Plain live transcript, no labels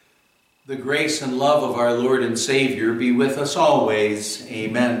The grace and love of our Lord and Savior be with us always.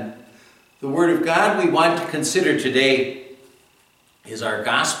 Amen. The Word of God we want to consider today is our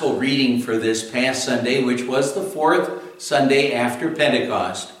gospel reading for this past Sunday, which was the fourth Sunday after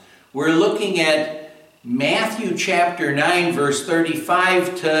Pentecost. We're looking at Matthew chapter 9, verse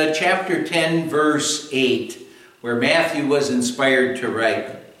 35 to chapter 10, verse 8, where Matthew was inspired to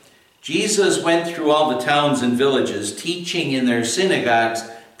write, Jesus went through all the towns and villages, teaching in their synagogues,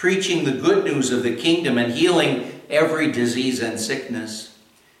 preaching the good news of the kingdom and healing every disease and sickness.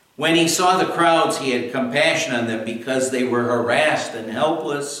 When he saw the crowds, he had compassion on them because they were harassed and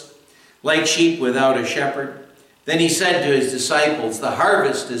helpless, like sheep without a shepherd. Then he said to his disciples, "The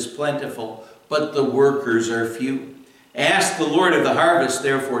harvest is plentiful, but the workers are few. Ask the Lord of the harvest,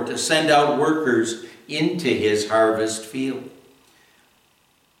 therefore, to send out workers into his harvest field."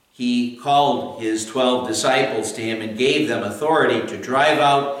 He called his 12 disciples to him and gave them authority to drive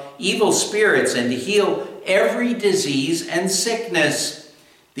out evil spirits and to heal every disease and sickness.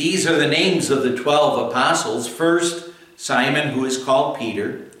 These are the names of the 12 apostles. First, Simon, who is called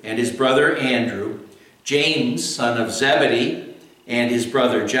Peter, and his brother Andrew, James, son of Zebedee, and his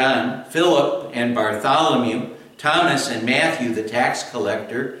brother John, Philip and Bartholomew, Thomas and Matthew, the tax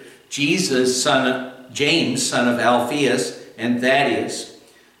collector, James, son of Alphaeus and Thaddeus,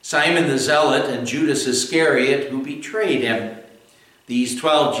 Simon the Zealot, and Judas Iscariot, who betrayed him. These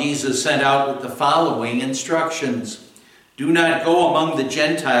 12 Jesus sent out with the following instructions. Do not go among the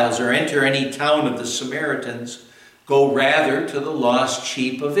Gentiles or enter any town of the Samaritans. Go rather to the lost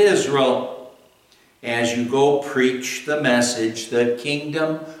sheep of Israel. As you go, preach the message. The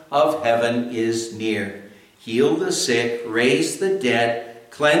kingdom of heaven is near. Heal the sick, raise the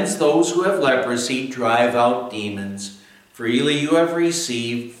dead, cleanse those who have leprosy, drive out demons. Freely you have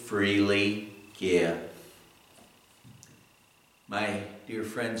received, freely give. My dear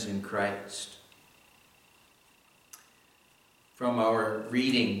friends in Christ, from our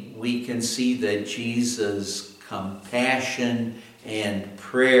reading, we can see that Jesus' compassion and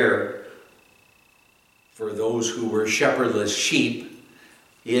prayer for those who were shepherdless sheep,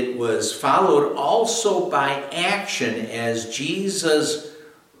 it was followed also by action as Jesus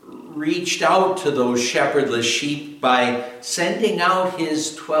reached out to those shepherdless sheep by sending out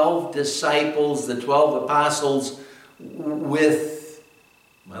his 12 disciples, the 12 apostles, with,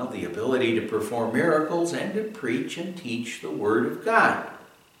 the ability to perform miracles and to preach and teach the Word of God.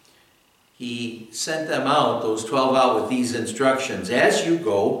 He sent them out, those 12 out, with these instructions. As you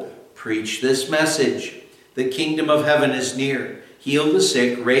go, preach this message. The kingdom of heaven is near. Heal the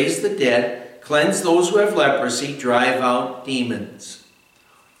sick, raise the dead, cleanse those who have leprosy, drive out demons.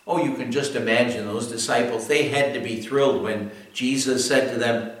 Oh, you can just imagine those disciples. They had to be thrilled when Jesus said to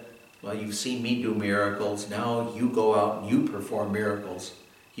them, well, you've seen me do miracles. Now you go out and you perform miracles.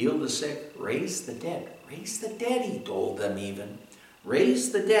 Heal the sick, raise the dead. Raise the dead, he told them even.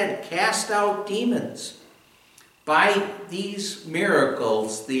 Raise the dead, cast out demons. By these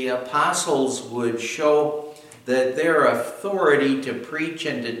miracles, the apostles would show that their authority to preach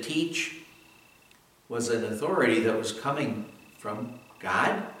and to teach was an authority that was coming from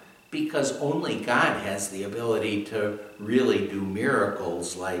God, because only God has the ability to really do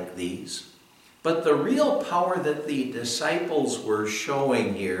miracles like these. But the real power that the disciples were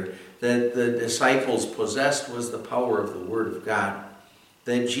showing here, that the disciples possessed, was the power of the Word of God,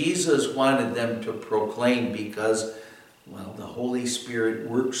 that Jesus wanted them to proclaim because, the Holy Spirit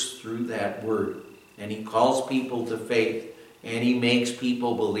works through that Word, and he calls people to faith, and he makes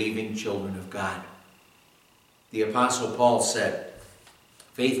people believing children of God. The Apostle Paul said,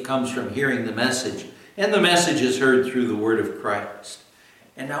 faith comes from hearing the message, and the message is heard through the word of Christ.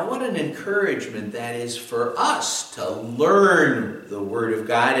 And now what an encouragement that is for us to learn the Word of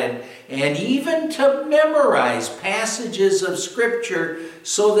God and even to memorize passages of Scripture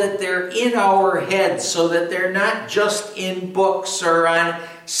so that they're in our heads, so that they're not just in books or on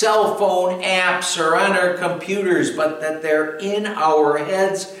cell phone apps or on our computers, but that they're in our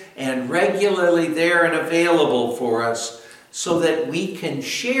heads and regularly there and available for us, so that we can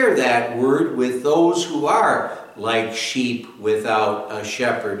share that word with those who are like sheep without a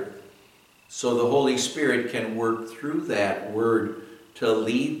shepherd. So the Holy Spirit can work through that word to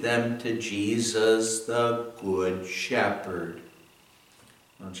lead them to Jesus, the Good Shepherd.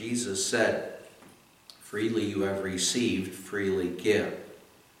 Well, Jesus said, freely you have received, freely give.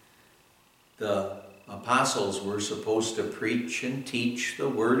 The apostles were supposed to preach and teach the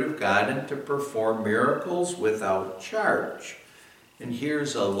Word of God and to perform miracles without charge. And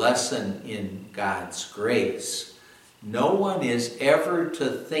here's a lesson in God's grace. No one is ever to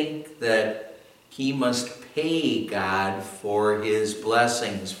think that he must pay God for his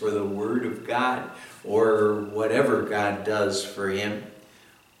blessings, for the Word of God, or whatever God does for him.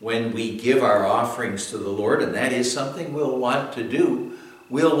 When we give our offerings to the Lord, and that is something we'll want to do,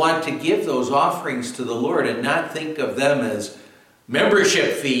 we'll want to give those offerings to the Lord and not think of them as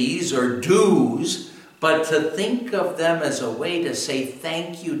membership fees or dues, but to think of them as a way to say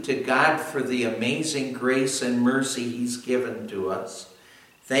thank you to God for the amazing grace and mercy he's given to us.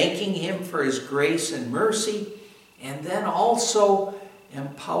 Thanking him for his grace and mercy, and then also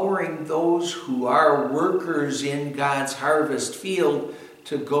empowering those who are workers in God's harvest field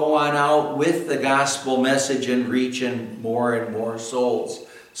to go on out with the gospel message and reaching more and more souls,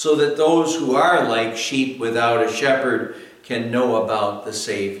 so that those who are like sheep without a shepherd can know about the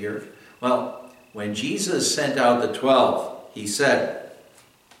Savior. Well, when Jesus sent out the 12, he said,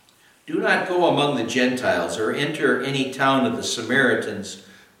 "Do not go among the Gentiles or enter any town of the Samaritans.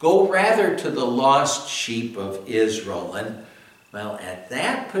 Go rather to the lost sheep of Israel." And well, at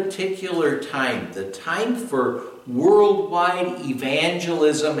that particular time, the time for worldwide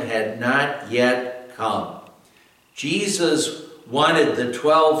evangelism had not yet come. Jesus wanted the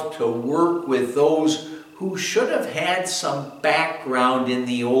 12 to work with those who should have had some background in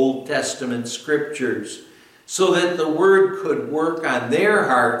the Old Testament scriptures, so that the word could work on their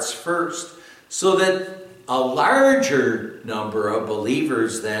hearts first, so that a larger number of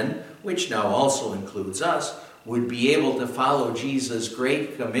believers then, which now also includes us, would be able to follow Jesus'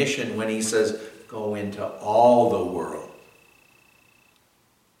 great commission when he says, "Go into all the world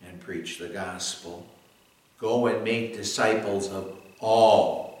and preach the gospel. Go and make disciples of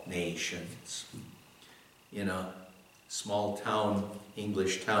all nations." In a small town,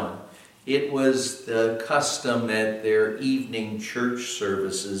 English town, it was the custom at their evening church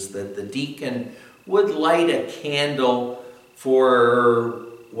services that the deacon would light a candle for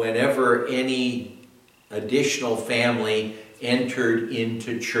whenever any additional family entered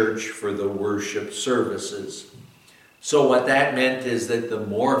into church for the worship services. So what that meant is that the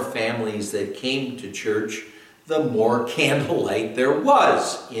more families that came to church, the more candlelight there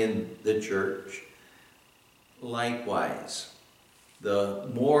was in the church. Likewise, the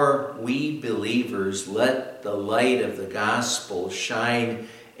more we believers let the light of the gospel shine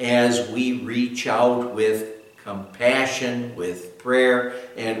as we reach out with compassion, with prayer,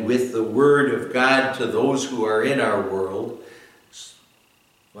 and with the word of God to those who are in our world,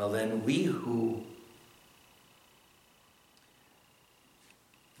 well then we who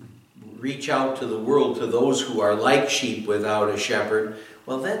reach out to the world, to those who are like sheep without a shepherd,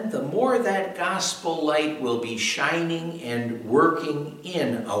 well then the more that gospel light will be shining and working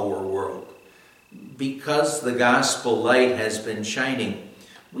in our world. Because the gospel light has been shining,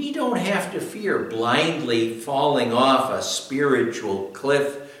 we don't have to fear blindly falling off a spiritual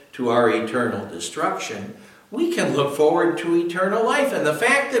cliff to our eternal destruction. We can look forward to eternal life. And the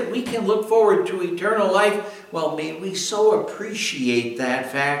fact that we can look forward to eternal life, well, may we so appreciate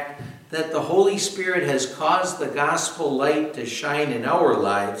that fact that the Holy Spirit has caused the gospel light to shine in our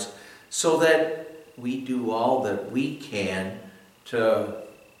lives, so that we do all that we can to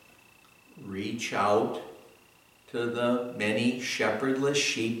reach out to the many shepherdless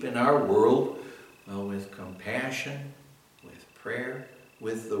sheep in our world, well, with compassion, with prayer,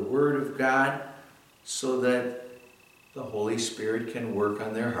 with the Word of God, so that the Holy Spirit can work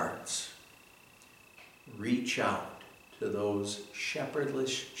on their hearts. Reach out to those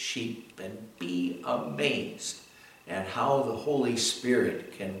shepherdless sheep and be amazed at how the Holy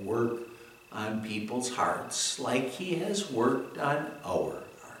Spirit can work on people's hearts like he has worked on our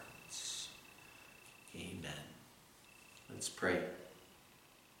hearts. Amen. Let's pray.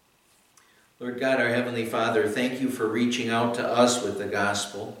 Lord God, our Heavenly Father, thank you for reaching out to us with the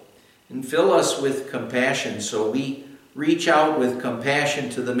gospel, and fill us with compassion so we reach out with compassion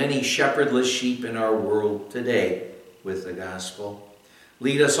to the many shepherdless sheep in our world today with the gospel.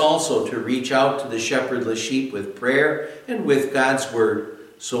 Lead us also to reach out to the shepherdless sheep with prayer and with God's word,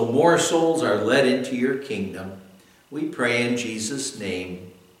 so more souls are led into your kingdom. We pray in Jesus'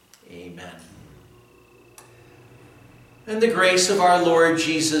 name. Amen. And the grace of our Lord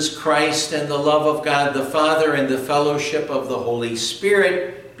Jesus Christ and the love of God the Father and the fellowship of the Holy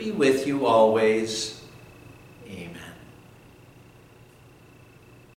Spirit be with you always. Amen.